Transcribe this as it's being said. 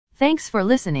Thanks for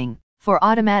listening. For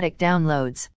automatic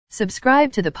downloads,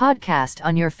 subscribe to the podcast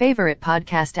on your favorite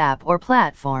podcast app or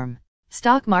platform.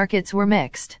 Stock markets were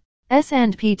mixed.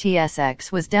 S&P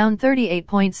TSX was down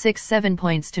 38.67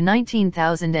 points to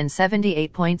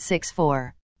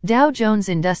 19,078.64. Dow Jones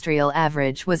Industrial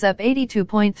Average was up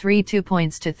 82.32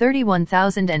 points to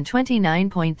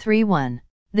 31,029.31.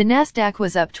 The Nasdaq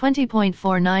was up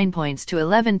 20.49 points to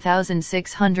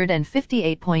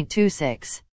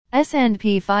 11,658.26.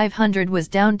 S&P 500 was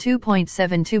down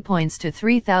 2.72 points to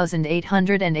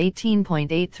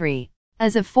 3,818.83.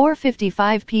 As of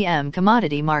 4:55 p.m.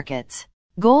 commodity markets.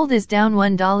 Gold is down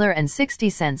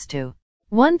 $1.60 to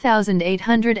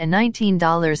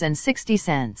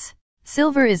 $1,819.60.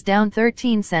 Silver is down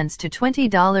 13 cents to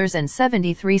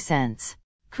 $20.73.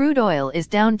 Crude oil is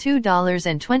down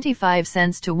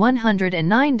 $2.25 to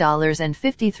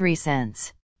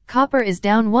 $109.53. Copper is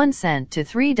down 1 cent to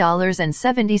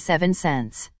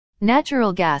 $3.77.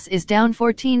 Natural gas is down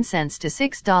 14 cents to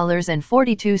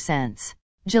 $6.42.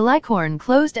 July corn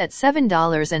closed at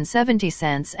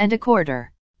 $7.70 and a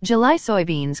quarter. July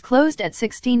soybeans closed at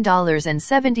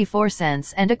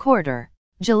 $16.74 and a quarter.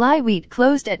 July wheat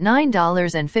closed at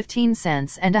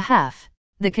 $9.15 and a half.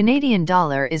 The Canadian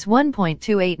dollar is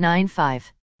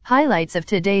 1.2895. Highlights of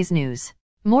today's news.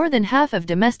 More than half of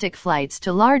domestic flights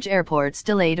to large airports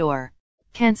delayed or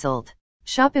cancelled.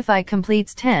 Shopify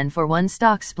completes 10-for-1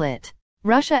 stock split.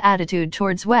 Russia attitude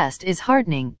towards West is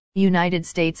hardening, United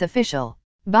States official.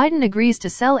 Biden agrees to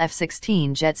sell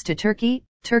F-16 jets to Turkey.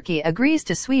 Turkey agrees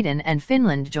to Sweden and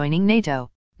Finland joining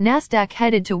NATO. Nasdaq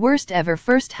headed to worst ever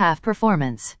first half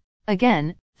performance.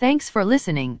 Again, thanks for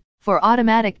listening. For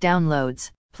automatic downloads,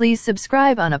 please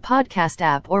subscribe on a podcast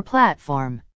app or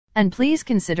platform. And please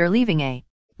consider leaving a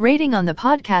rating on the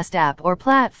podcast app or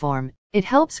platform. It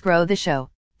helps grow the show.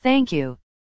 Thank you.